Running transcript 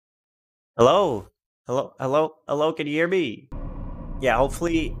Hello? Hello? Hello? Hello? Can you hear me? Yeah,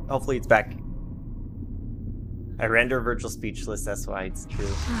 hopefully it's back. I render virtual speechless, that's why it's true.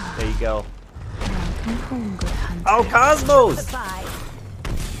 There you go. Welcome home, good hunter. Oh, Cosmos!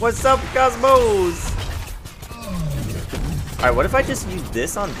 What's up, Cosmos? Alright, what if I just use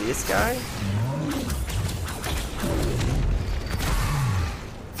this on this guy?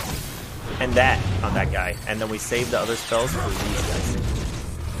 And that on that guy. And then we save the other spells for these guys.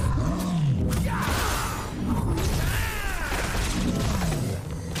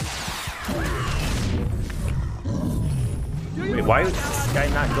 Wait, why is this guy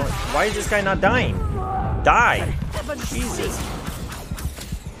not going? Why is this guy not dying? Die! Jesus!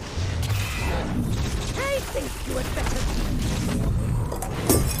 I think you had better.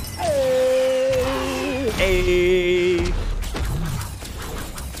 Hey!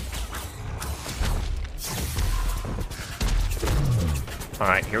 All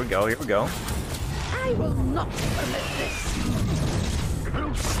right, here we go. Here we go. I will not permit this.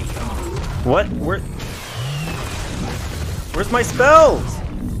 What? Where's my spells?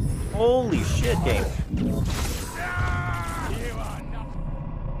 Holy shit, game.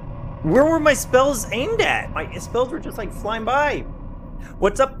 Where were my spells aimed at? My spells were just like flying by.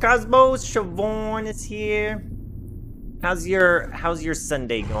 What's up, Cosmos? Siobhan is here. How's your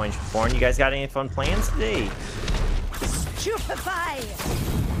Sunday going, Siobhan? You guys got any fun plans today? Stupefy!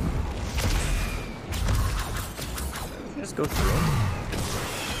 Just go through.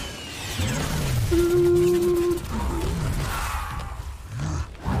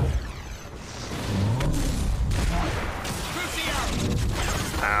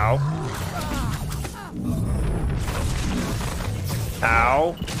 Ow.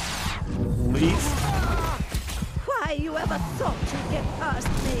 Ow. Please. Why you ever thought you'd get past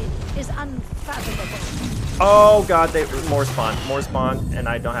me is unfathomable. Oh god, more spawn, and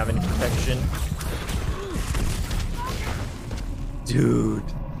I don't have any protection.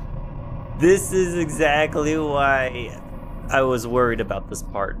 Dude. This is exactly why I was worried about this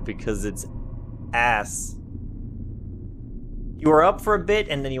part, because it's ass. You were up for a bit,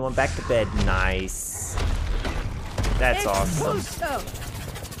 and then you went back to bed. Nice. That's awesome.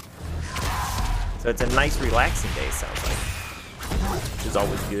 So it's a nice, relaxing day, sounds like. Which is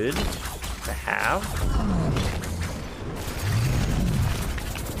always good to have.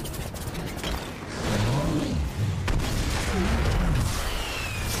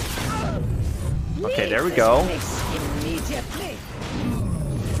 Okay, there we go. Immediately.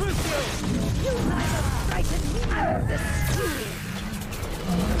 You neither frighten me nor deceive.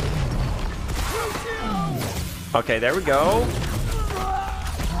 Okay, there we go.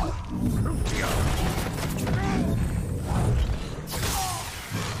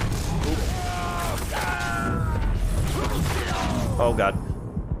 Oh god.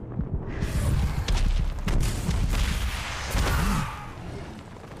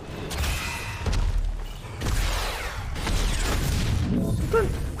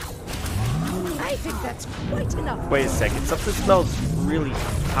 I think that's quite enough. Wait a second, something smells really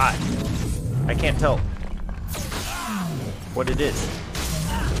hot. I can't tell what it is.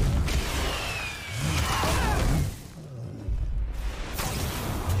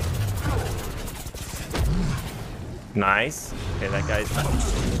 Nice. Okay, that guy's...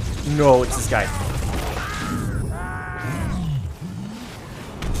 No, it's this guy.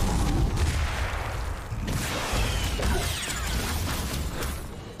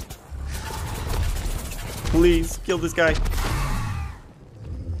 Please, kill this guy.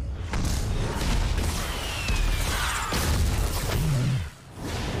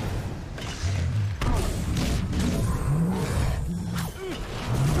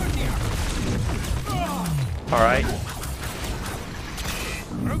 All right.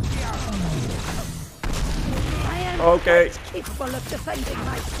 I am Okay. quite capable of defending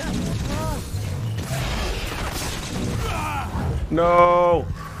myself. No,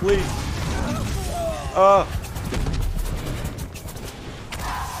 please.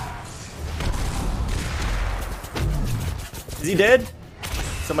 Is he dead?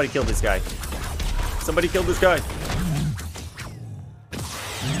 Somebody kill this guy. Somebody kill this guy.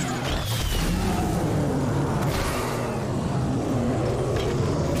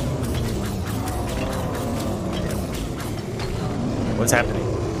 What's happening?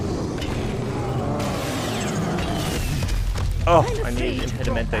 Oh, I need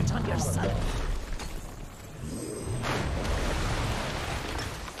impedimento. On your son.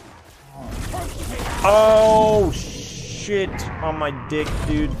 Oh, shit on my dick,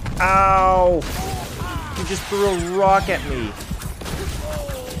 dude. Ow. He just threw a rock at me.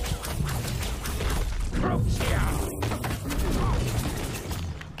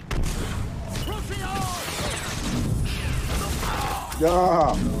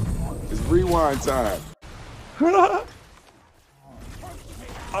 Yeah. It's rewind time.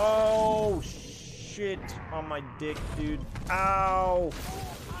 Oh shit on my dick, dude. Ow.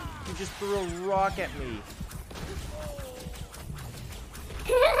 You just threw a rock at me.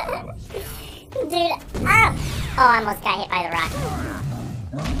 Dude, oh! Oh, I almost got hit by the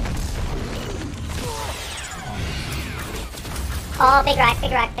rock. Oh, big rock,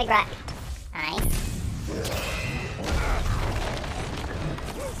 big rock, big rock. Nice.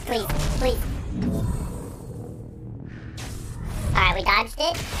 Please, please. Alright, we dodged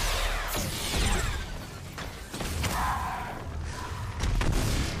it.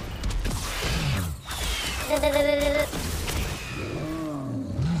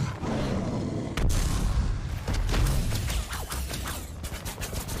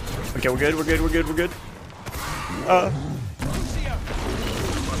 Okay, we're good, we're good, we're good, we're good.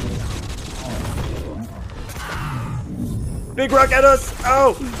 Big rock at us!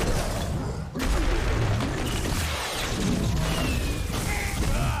 Oh!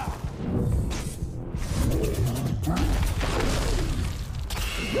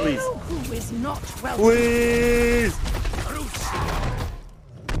 Please. Who is not welcome? Please!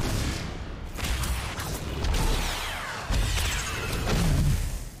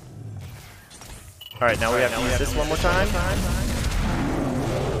 Alright, now we have to use this one more time.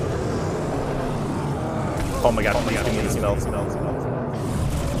 Oh my god, please give me the spell.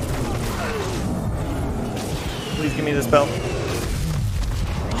 Please give me the spell.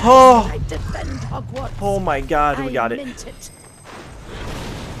 Oh! I defend Hogwarts. Oh my god, we got it. Meant it.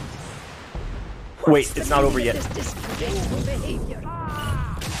 Wait, What's it's the not over meaning yet. of this disgraceful behavior?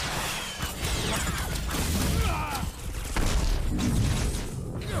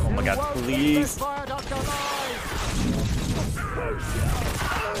 Oh my god, please.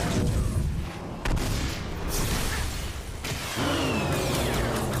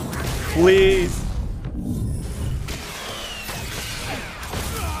 Please.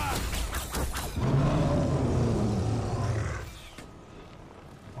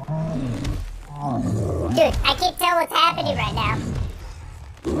 Dude, I can't tell what's happening right now.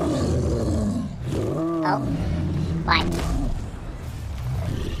 Oh. What?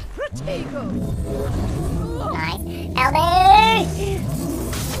 Protego. Nice. Elder!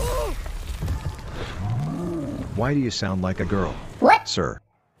 Why do you sound like a girl, What? sir?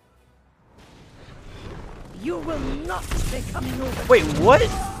 You will not be coming over. Wait, what?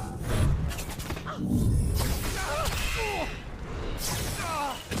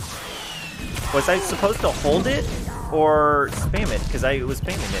 Was I supposed to hold it or spam it? Because I was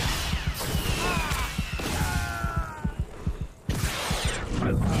spamming it.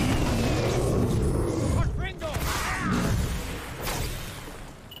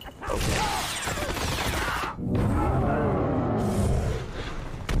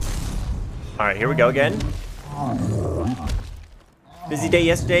 Alright, here we go again. Busy day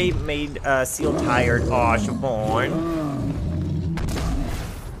yesterday, made Seal tired. Aw, Siobhan.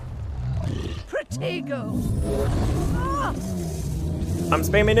 Protego. Ah, I'm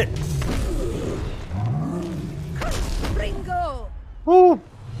spamming it. Ringo. Woo!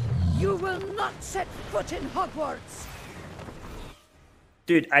 You will not set foot in Hogwarts.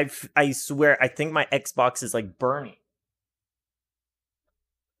 Dude, I swear, I think my Xbox is like burning.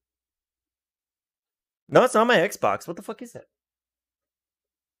 No, it's not my Xbox. What the fuck is that?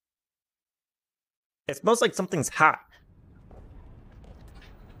 It smells like something's hot.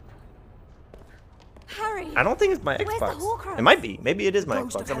 Harry, I don't think it's my where's the Xbox. Horcrux? It might be. Maybe it is my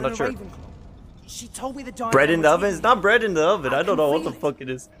Ghost of Xbox. I'm not Helena sure. Ravenclaw. She told me the diamond Bread in the was oven? It's hidden. not bread in the oven. I don't know what the feel it. fuck it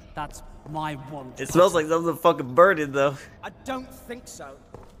is. That's my one. It smells like something fucking burning though. I don't think so.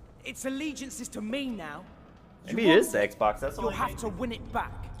 Its allegiance is to me now. Maybe it is the Xbox. That's all You'll I have need. to win it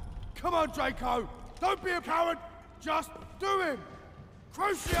back. Come on, Draco. Don't be a coward. Just do it.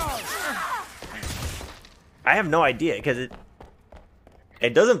 Crucio. I have no idea because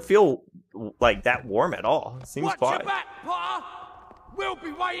it doesn't feel like that warm at all. It seems Watch fine. your back, Potter. We'll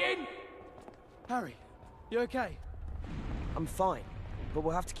be waiting. Harry, you okay? I'm fine, but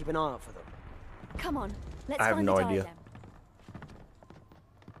we'll have to keep an eye out for them. come on, let's I have find no the idea. diadem.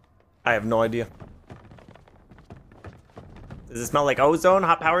 I have no idea. Does it smell like ozone?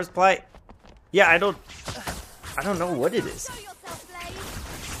 Hot power supply? Yeah, I don't know what it is. Show yourself,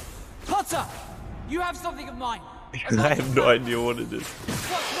 Blade. Potter, you have something of mine. I have no idea what it is.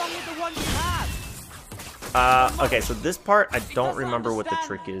 What's wrong with the one you have? Okay, so this part, I don't remember what the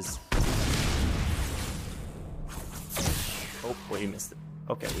trick is. Oh, wait, he missed it.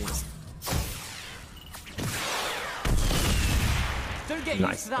 Okay, we missed Don't get it. used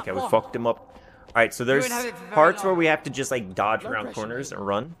Nice. to that Okay, we one. fucked him up. Alright, so there's You won't have it for very parts where long. we have to just like dodge No around pressure, corners mate. and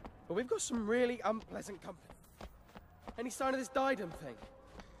run. But we've got some really unpleasant company. Any sign of this Diadem thing?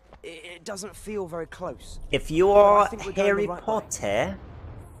 It doesn't feel very close. If you I are think we're going Harry the right way. Potter...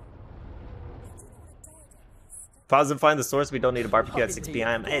 Pause and find the source. We don't need a barbecue at 6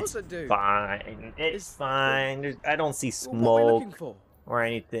 p.m. Of course It's I do. fine. It's fine. I don't see Well, what we're looking smoke for? or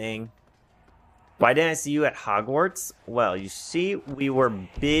anything. Why didn't I see you at Hogwarts? Well, you see, we were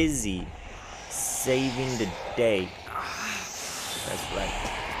busy saving the day. That's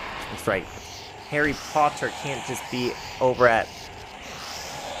right. That's right. Harry Potter can't just be over at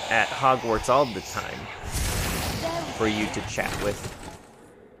Hogwarts all the time for you to chat with.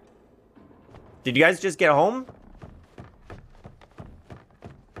 Did you guys just get home?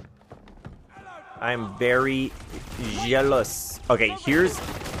 I'm very jealous. Okay, here's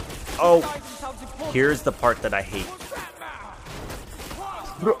the part that I hate.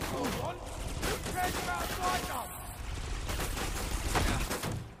 Bro.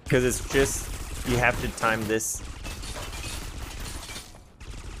 Because it's just, you have to time this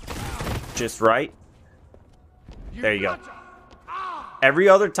just right. There you go. Every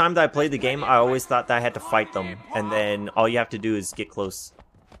other time that I played the game, I always thought that I had to fight them. And then all you have to do is get close.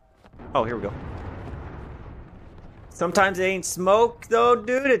 Oh, here we go. Sometimes it ain't smoke, though,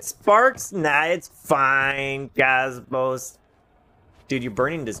 dude. It sparks. Nah, it's fine, Cosmos. Dude, you're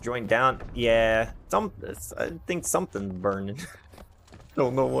burning this joint down. Yeah, I think something's burning.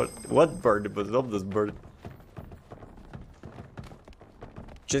 Don't know what burned, but something's burning.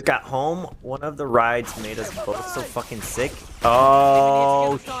 Just got home. One of the rides made us both so fucking sick.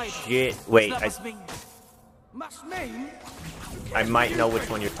 Oh, shit. Wait, I might know which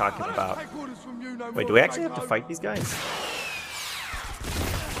one you're talking about. Wait, do we actually have to fight these guys?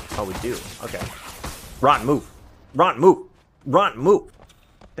 Oh, we do. Okay. Ron, move. Ron, move. Ron, move.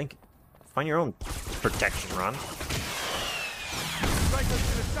 Thank you. Find your own protection, Ron. Draco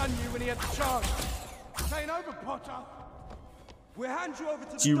should have done you when he had the chance. Saying over, Potter. We'll hand you over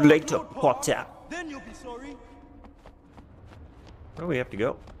to See you the Dark later, Lord, Potter. Then you'll be sorry. Where do we have to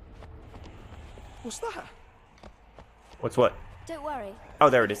go? What's that? What's what? Don't worry. Oh,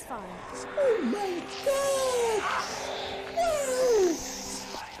 there it is. It's fine.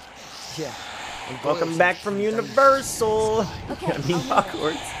 Yeah. Welcome back from Universal. Okay, I mean, I'll leave it.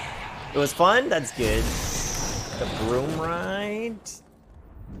 Hogwarts. It was fun. That's good. The broom ride.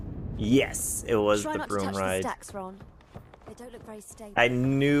 Yes, it was Try the not to broom touch ride. the stacks, Ron. They don't look very stable. I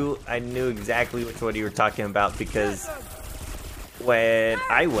knew exactly which one you were talking about because when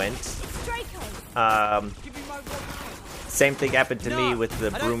I went, Draco! same thing happened to me with the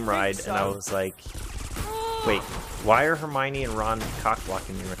broom ride, and I was like, wait, why are Hermione and Ron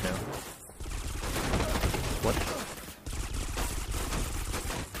cock-blocking me right now? What?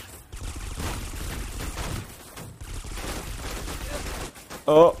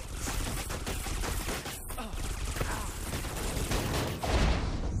 Oh.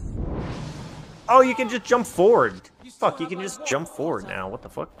 Oh, you can just jump forward. Fuck, you can just jump forward now. What the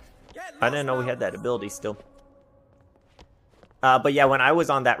fuck? I didn't know we had that ability still. But yeah, when I was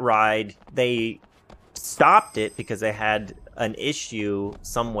on that ride, they stopped it because they had an issue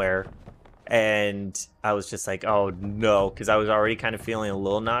somewhere. And I was just like, oh no, because I was already kind of feeling a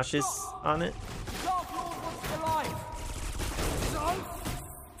little nauseous on it. Dark Lord wants to alive. So?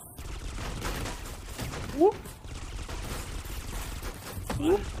 Whoop.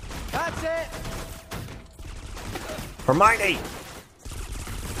 That's it. Hermione!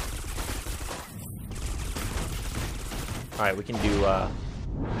 Alright, we can do,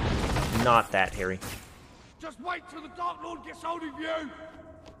 not that, Harry. Just wait till the Dark Lord gets hold of you.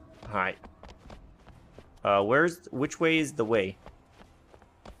 Alright. Which way is the way?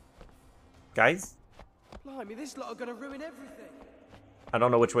 Guys? Blimey, this lot are gonna ruin everything. I don't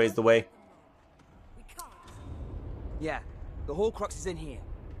know which way is the way. Yeah, the Horcrux is in here.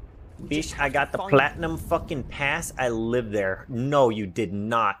 Bish, I got the platinum fucking pass. I live there. No, you did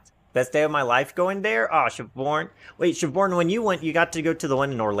not. Best day of my life going there? Oh, Siobhan. Wait, Siobhan, when you went, you got to go to the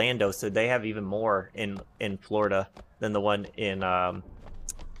one in Orlando, so they have even more in Florida than the one in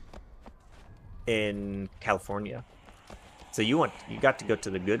California. So you got to go to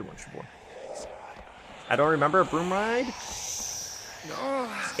the good one, Siobhan. I don't remember a broom ride.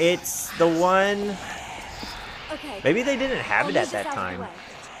 It's the one. Okay. Maybe they didn't have it I'll at move that this out of the time. way.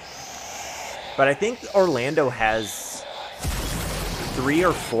 But I think Orlando has 3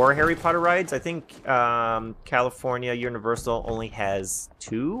 or 4 Harry Potter rides. I think California Universal only has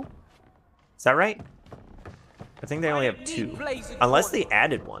 2. Is that right? I think they only have 2. Unless they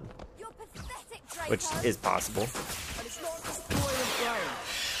added one, You're pathetic, Draco. which is possible. And it's not just boy and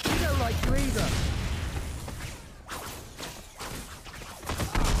brain. We don't like you either.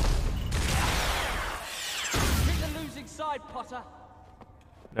 Potter.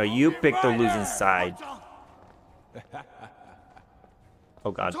 No, you picked the Right losing there, side. Potter.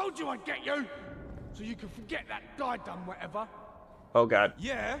 Oh god. Told you I'd get you, so you can forget that die-done whatever. Oh god.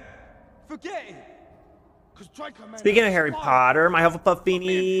 Yeah, forget it. Cause Draco Man Speaking of has Harry spied Potter, my Hufflepuff But me and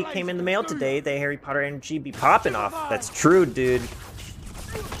beanie Blaze came in the can mail do today. ya. The Harry Potter energy be popping off. That's true, dude.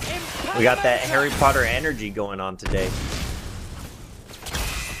 We got that Harry Potter energy going on today.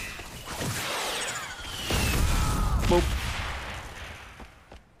 Boop.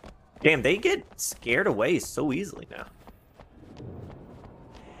 Damn, they get scared away so easily now.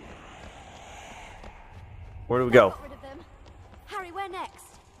 Where do we go? Got rid of them. Harry, where next?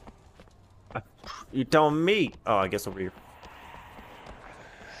 You telling me? Oh, I guess over here.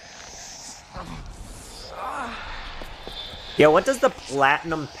 Yeah, what does the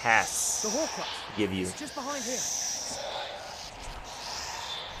Platinum Pass The Horcrux. give you? It's just behind here.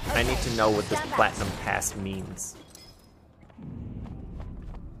 I need to know what this Platinum Pass means.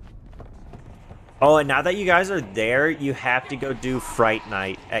 Oh, and now that you guys are there, you have to go do Fright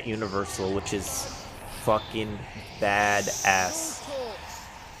Night at Universal, which is fucking badass.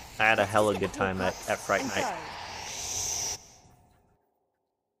 I had a hella good time at Fright Night.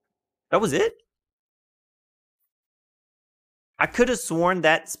 That was it? I could have sworn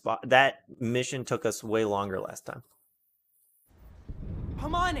that mission took us way longer last time.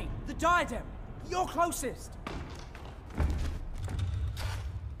 Hermione, the diadem. You're closest.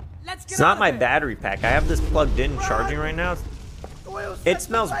 Let's get It's not out my of here. battery pack. I have this plugged in charging right now. It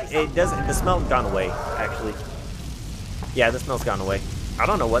smells, it doesn't, the smell's gone away, actually. Yeah, the smell's gone away. I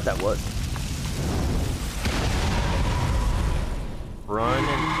don't know what that was. Run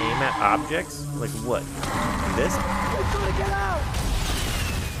and aim at objects? Like what? This? We've got to get out.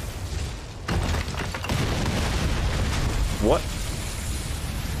 What?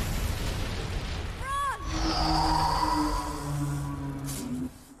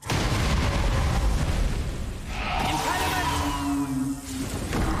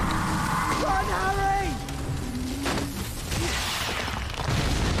 Run, Harry!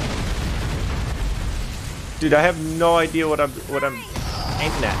 Dude, I have no idea what I'm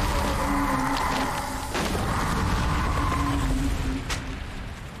aiming at.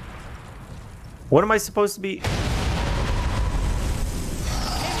 What am I supposed to be?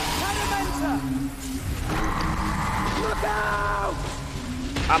 Look out!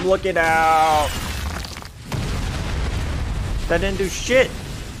 I'm looking out. That didn't do shit.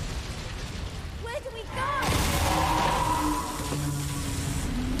 Where do we go?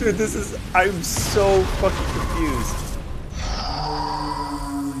 Dude, this is, I'm so fucking confused.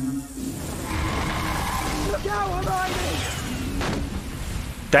 Look out, Hermione!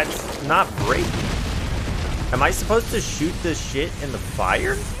 That's not breaking. Am I supposed to shoot this shit in the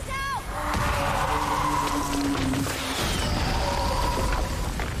fire?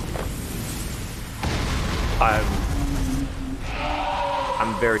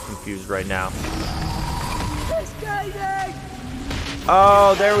 I'm very confused right now. Escaping!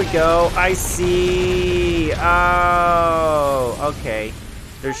 Oh, there we go. I see. Oh, okay.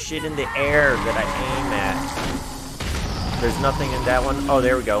 There's shit in the air that I aim at. There's nothing in that one. Oh,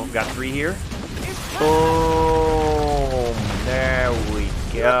 there we go. Got 3 here. Boom. There we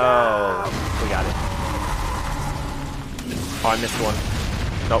go. We got it. Oh, I missed one.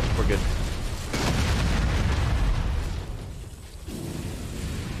 Nope, we're good.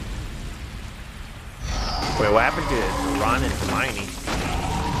 Wait, what happened to Ron and Hermione?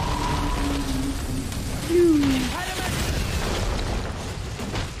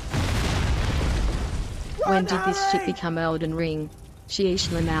 When did this shit become Elden Ring? Sheesh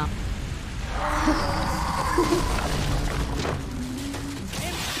Lamau.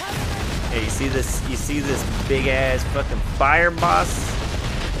 Hey, you see this? You see this big ass fucking fire boss?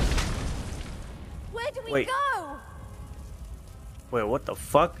 Where do we Wait. go? Wait, what the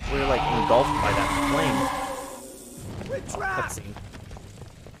fuck? We're like engulfed by that flame. We're trapped! Cutscene.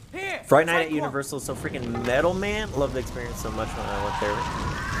 Here! Fright Night take at one. Universal is so freaking metal, man. Loved the experience so much when I went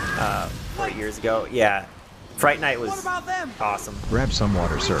there 4 years ago. Yeah, Fright Night What was about them? awesome. Grab some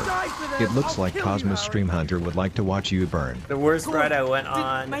water, sir. Die for them. It looks I'll like kill Cosmos you, Stream Hunter would like to watch you burn. The worst Good. ride I went Didn't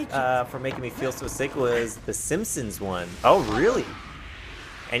on make it. for making me feel so sick was the Simpsons one. Oh, really?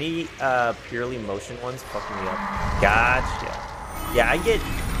 Any purely motion ones fucking me up. Gotcha. Yeah, I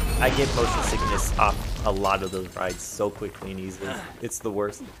get motion sickness off a lot of those rides so quickly and easily. It's the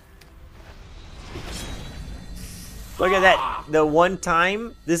worst. Look at that. The one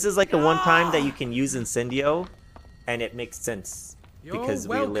time, this is like the one time that you can use Incendio, and it makes sense. You're Because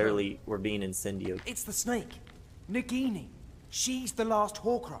we welcome. literally were being Incendioed. It's the snake. Nagini. She's the last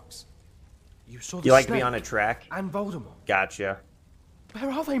Horcrux. You saw the You like to be snake on a track? and Voldemort. Gotcha.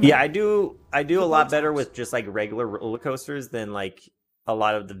 Where are they, man? Yeah, I do a lot better with just like regular roller coasters than like a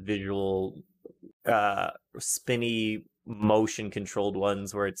lot of the visual spinny motion controlled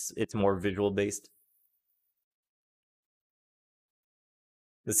ones where it's more visual based.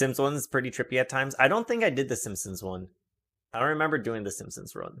 The Sims one is pretty trippy at times. I don't think I did the Simpsons one. I don't remember doing the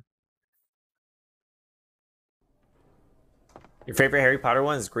Simpsons run. Your favorite Harry Potter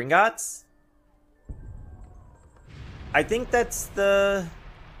one is Gringotts? I think that's the...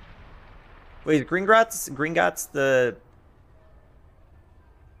 Wait, Gringotts the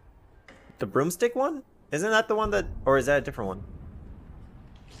broomstick one? Isn't that the one that... Or is that a different one?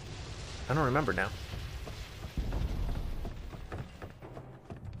 I don't remember now.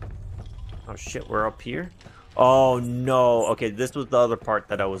 Oh shit, we're up here? Oh no. Okay, this was the other part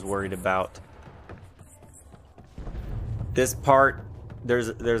that I was worried about. This part, there's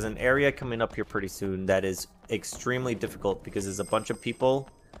an area coming up here pretty soon that is extremely difficult because there's a bunch of people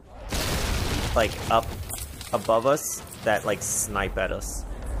like up above us that like snipe at us.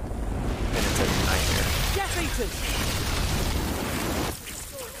 And it's a nightmare. Death Eaters!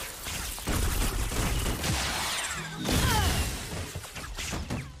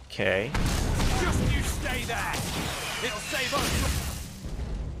 Okay. Just you stay there. It'll save us.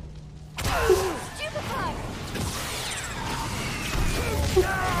 Stupefy!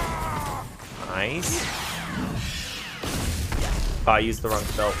 Nice. Oh, I used the wrong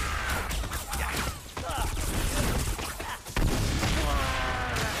spell.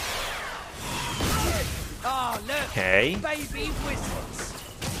 Ah, look! Okay. Baby wizards!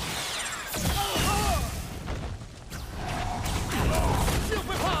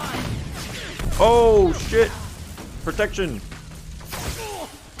 Oh shit! Protection.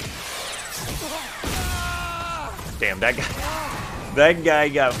 Damn, that guy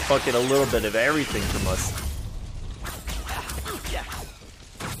got fucking a little bit of everything from us.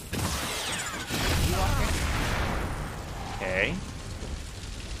 Okay.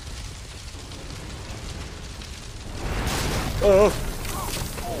 Oh.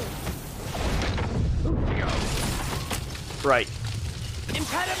 Right.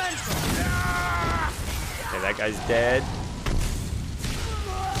 Impediment! Okay, that guy's dead.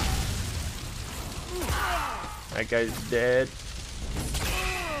 That guy's dead.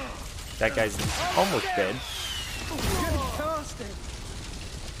 That guy's almost dead.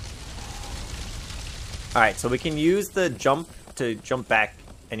 Alright, so we can use the jump to jump back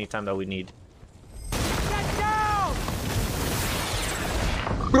anytime that we need. Get down!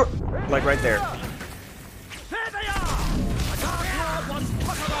 Like right there. There they are! A dark lord wants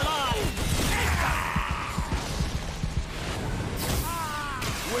Potter alive!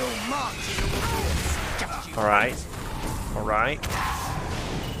 We'll march in the woods. Alright. Alright.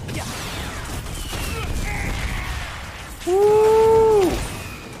 Woo!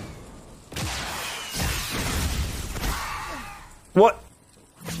 What?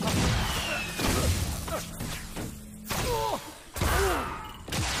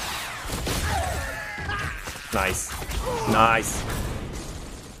 Nice. Nice.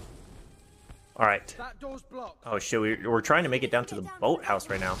 Alright. That door's blocked. Oh shit, we're trying to make it down to the boathouse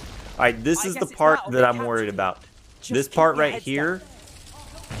right now. Alright, this is the part that I'm worried about. This part right here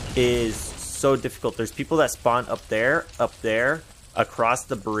is so difficult. There's people that spawn up there, across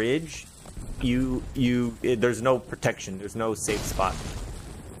the bridge. There's no protection. There's no safe spot.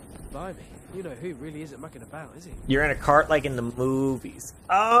 Blimey, you know who really isn't mucking about, is he? You're in a cart like in the movies.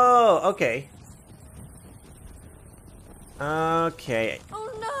 Oh, okay. Okay. Oh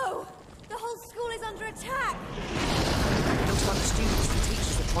no! The whole school is under attack! Looks like the students and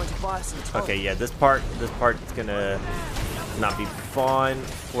teachers are trying to buy us some time. Okay, yeah, this part's gonna not be fun.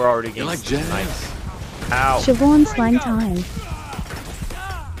 We're already getting like jazz? sniped. Ow. Siobhan slang time.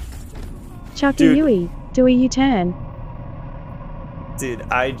 Chucky Dude. Yui, do a U-turn. Dude,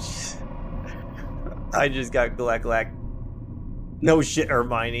 I just got glack. No shit,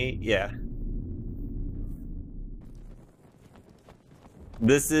 Hermione. Yeah.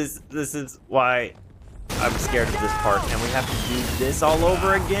 This is why I'm scared of this part, and we have to do this all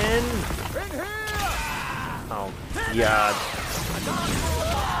over again. Oh god.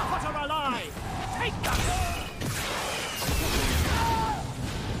 Potter alive! Take that!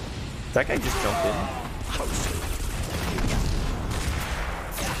 That guy just jumped in.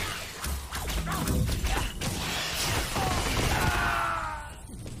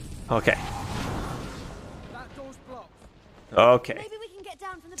 Okay. That door's blocked. Okay. Maybe we can get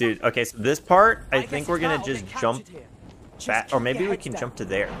down from the Dude, back. okay, so this part, I guess think it's we're gonna battle, just get jump captured here. Just back, or keep maybe your we heads can down. jump to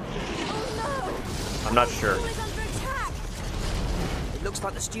there. Oh no! I'm not sure. The school is under attack! It looks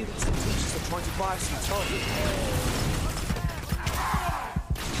like the students and teachers are trying to buy us some time.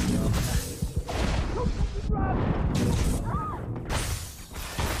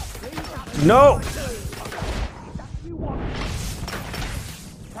 No!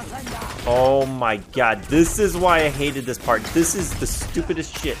 Oh my god, this is why I hated this part. This is the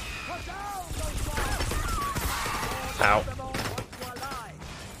stupidest shit. Ow.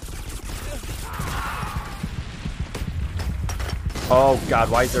 Oh god,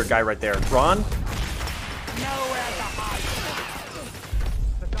 why is there a guy right there? Ron?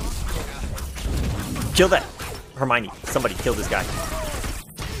 Kill that! Hermione, somebody kill this guy.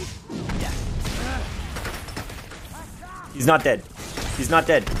 He's not dead. He's not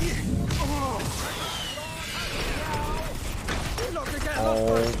dead.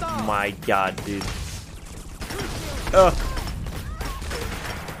 Oh my god, dude. Ugh.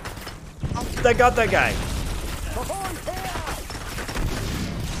 I got that guy.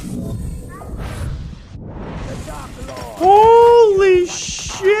 Holy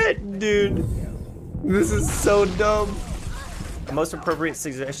shit, dude. This is so dumb. The most appropriate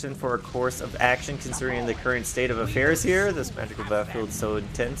suggestion for a course of action considering the current state of affairs here. This magical battlefield is so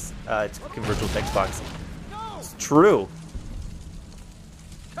intense, it's a fucking virtual text box. It's true.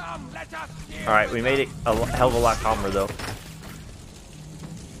 Alright, we made it a hell of a lot calmer though.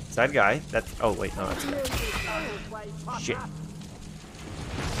 Is that a guy? That's, oh wait, no, that's a guy. Shit.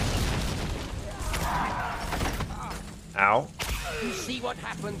 Ow. You see what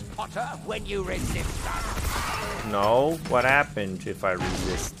happens, Potter, when you resist us? No, what happened if I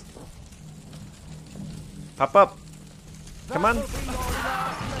resist? Pop up. Come on.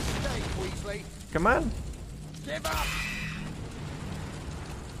 Come on. Give up.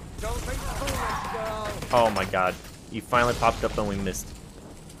 Don't be foolish, girl. Oh my god. He finally popped up and we missed.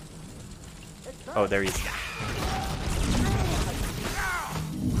 Oh, there he is.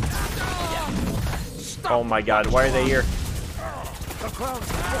 Oh my god, why are they here?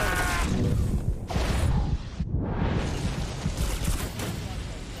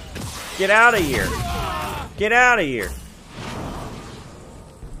 Get out of here! Get out of here!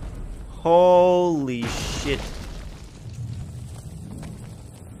 Holy shit.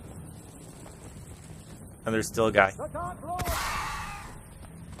 And there's still a guy.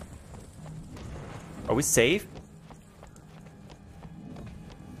 Are we safe?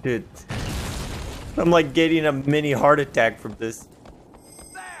 Dude. I'm like getting a mini heart attack from this.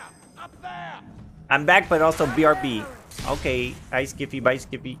 I'm back, but also BRB. Okay, hi Skippy, bye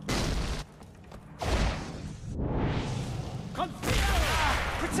Skippy.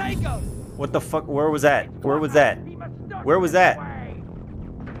 What the fuck? Where was that? Where was that? Where was that?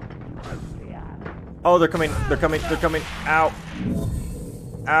 Oh, they're coming. They're coming. They're coming. Ow.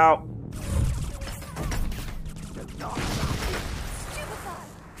 Ow.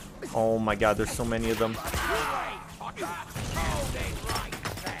 Oh my god, there's so many of them.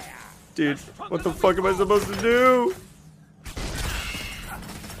 Dude, what the fuck am I supposed to do?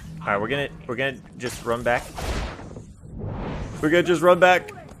 Alright, we're gonna just run back. We're gonna just run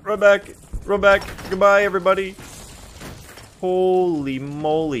back. Run back. Run back. Goodbye, everybody. Holy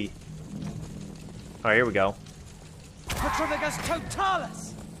moly. Alright, here we go.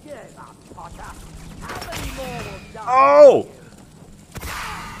 Oh!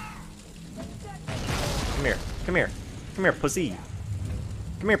 Come here. Come here. Come here, pussy.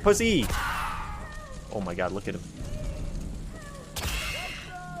 Come here, pussy. Oh my god, look at him.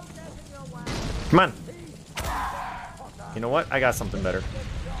 Come on. You know what? I got something better.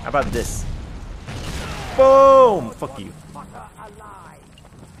 How about this? Boom! Fuck you.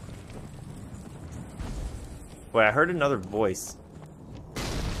 Wait, I heard another voice.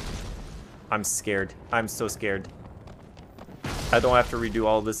 I'm scared. I'm so scared. I don't have to redo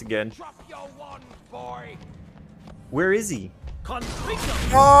all of this again. Where is he?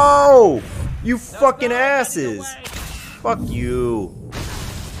 Oh! You fucking asses! Fuck you.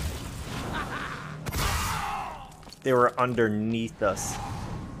 They were underneath us.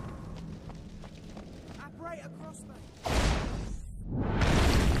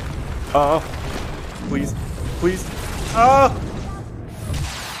 Oh, please, please. Oh!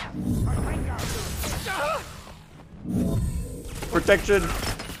 Protection!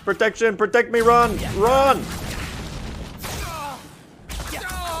 Protection! Protect me, Ron! Run!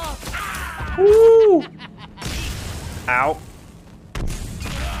 Woo! Ow.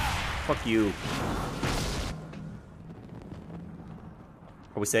 Fuck you.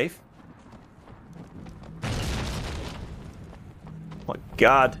 Are we safe? Oh my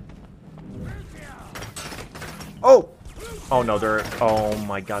god. Oh! Oh no, they're. Oh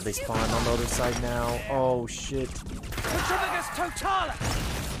my god, they spawn on the other side now. Oh shit. Retribugus totalis!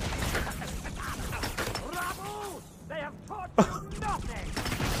 Bravo! They have taught you nothing!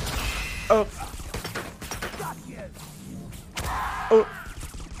 Oh. Got you! Oh.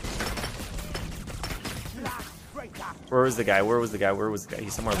 Last traitor! Where was the guy? Where was the guy? Where was the guy?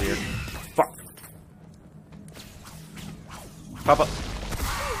 He's somewhere over here. Fuck. Pop up.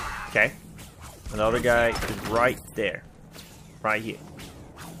 Okay. Another guy is right there. Right here.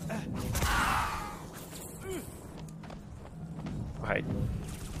 Alright.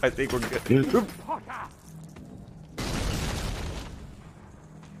 I think we're good.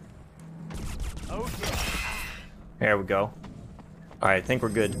 There we go. Alright, I think we're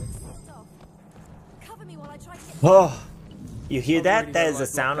good. Cover me while I try to get. Oh! You hear that? That is the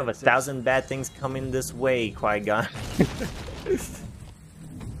sound of 1,000 bad things coming this way, Qui-Gon. It's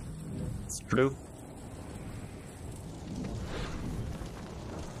true.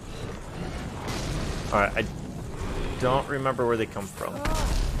 Alright, I don't remember where they come from.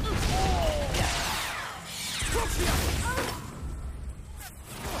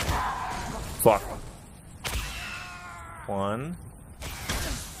 Fuck. 1,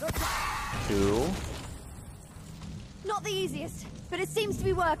 2. Not the easiest, but it seems to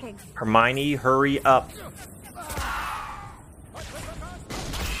be working. Hermione, hurry up.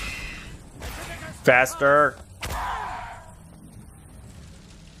 Faster.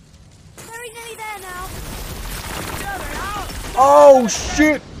 Very nearly there now. Oh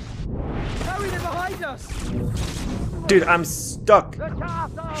shit! Hurry, they're behind us! Dude, I'm stuck. The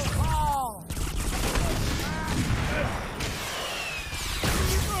castle falls!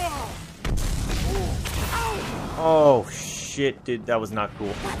 Oh shit, dude, that was not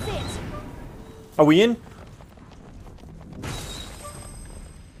cool. That's it. Are we in?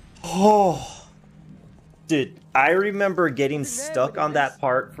 Oh, dude, I remember getting stuck on that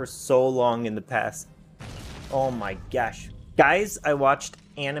part for so long in the past. Oh my gosh. Guys, I watched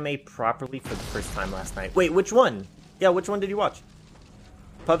anime properly for the first time last night. Wait, which one? Yeah, which one did you watch?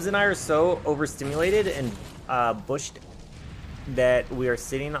 Pubs and I are so overstimulated and bushed that we are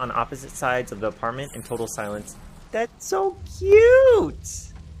sitting on opposite sides of the apartment in total silence. That's so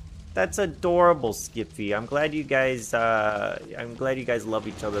cute. That's adorable, Skippy. I'm glad you guys love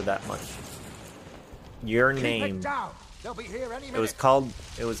each other that much. Your name. They'll be here any It was called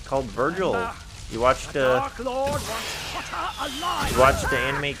Virgil. You watched Dark Lord wants Potter alive! you watched the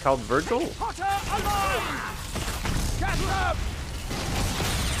anime called Virgil? Potter alive! Get up!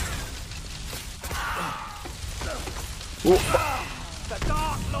 The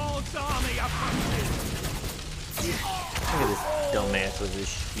Dark Lord's army approaches! Look at this dumbass with his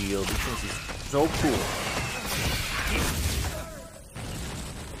shield. He thinks he's so cool.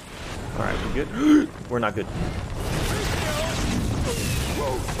 Alright, we're good. We're not good.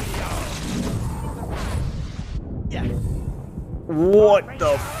 What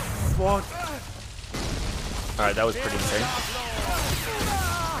the fuck? Alright, that was pretty insane.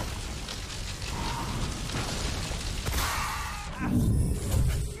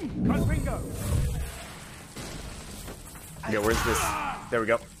 Yeah, where's this? There we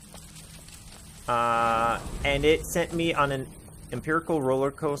go. And it sent me on an emotional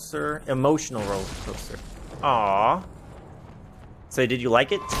roller coaster. Aww. So did you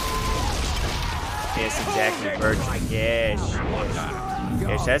like it? Yes, exactly, Virgil. Yes.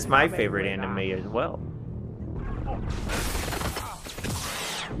 Yes, that's my favorite anime as well.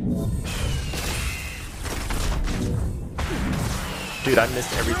 Dude, I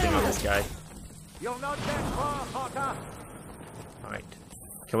missed everything on this guy. You'll not get far, Potter! Alright.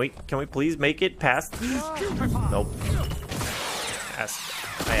 Can we please make it past? Nope.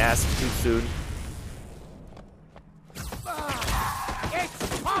 I asked too soon.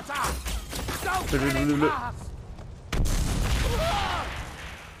 It's Potter! Don't let it pass!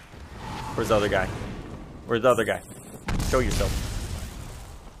 Where's the other guy? Where's the other guy? Show yourself.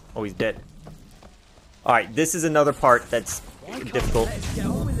 Oh, he's dead. Alright, this is another part that's difficult.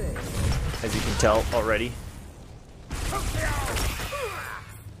 As you can tell already.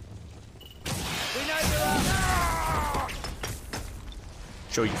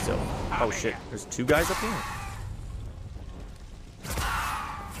 Show yourself. Oh shit, there's two guys up here.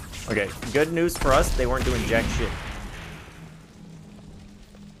 Okay, good news for us, they weren't doing jack shit.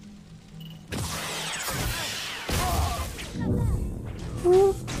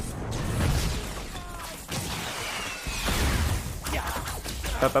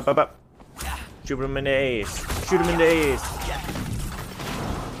 Up. Shoot him in the ace. Shoot him in the ace.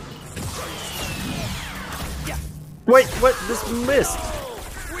 Wait, what? This missed.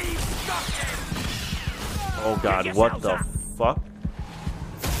 Oh god, what the fuck?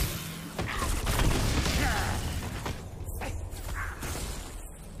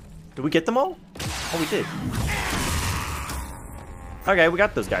 Did we get them all? Oh, we did. Okay, we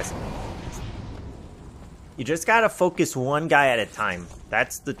got those guys. You just gotta focus one guy at a time.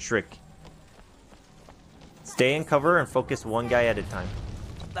 That's the trick. Stay in cover and focus one guy at a time.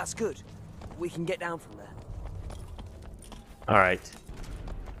 That's good. We can get down from there. Alright.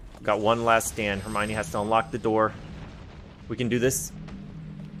 Got one last stand. Hermione has to unlock the door. We can do this.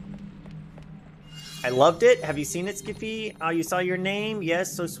 I loved it. Have you seen it, Skippy? Oh, you saw your name?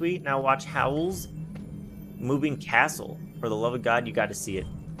 Yes, so sweet. Now watch Howl's Moving Castle. For the love of God, you got to see it.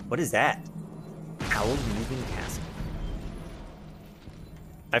 What is that? Howl's Moving Castle.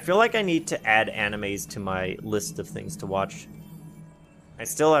 I feel like I need to add animes to my list of things to watch. I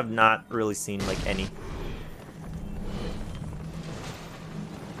still have not really seen, like, any.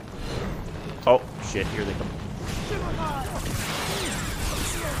 Oh, shit. Here they come.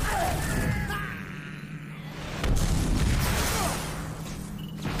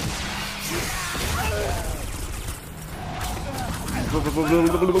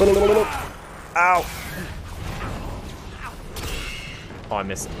 Ow! Oh, I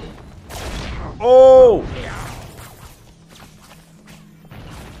missed. Oh!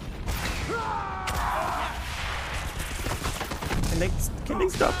 Can they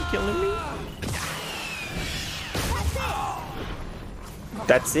stop killing me?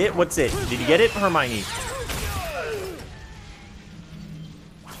 That's it? What's it? Did you get it, Hermione?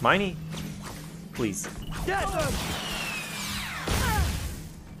 Hermione? Please.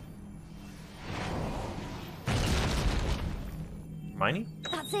 Hermione?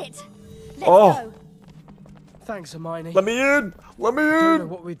 That's it. Let's Oh. go. Thanks, Hermione. Let me in! Let me Don't know in!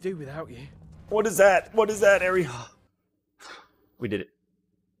 what we'd do without you. What is that? What is that, Harry? We did it.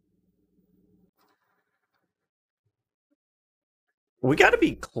 We gotta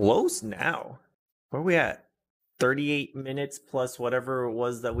be close now. Where are we at? 38 minutes plus whatever it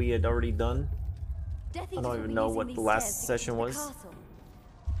was that we had already done. Death I Eaters don't will even be know using what these the last stairs to get session to the was. castle.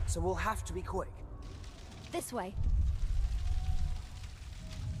 So we'll have to be quick. This way.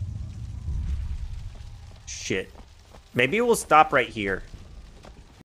 Shit. Maybe we'll stop right here.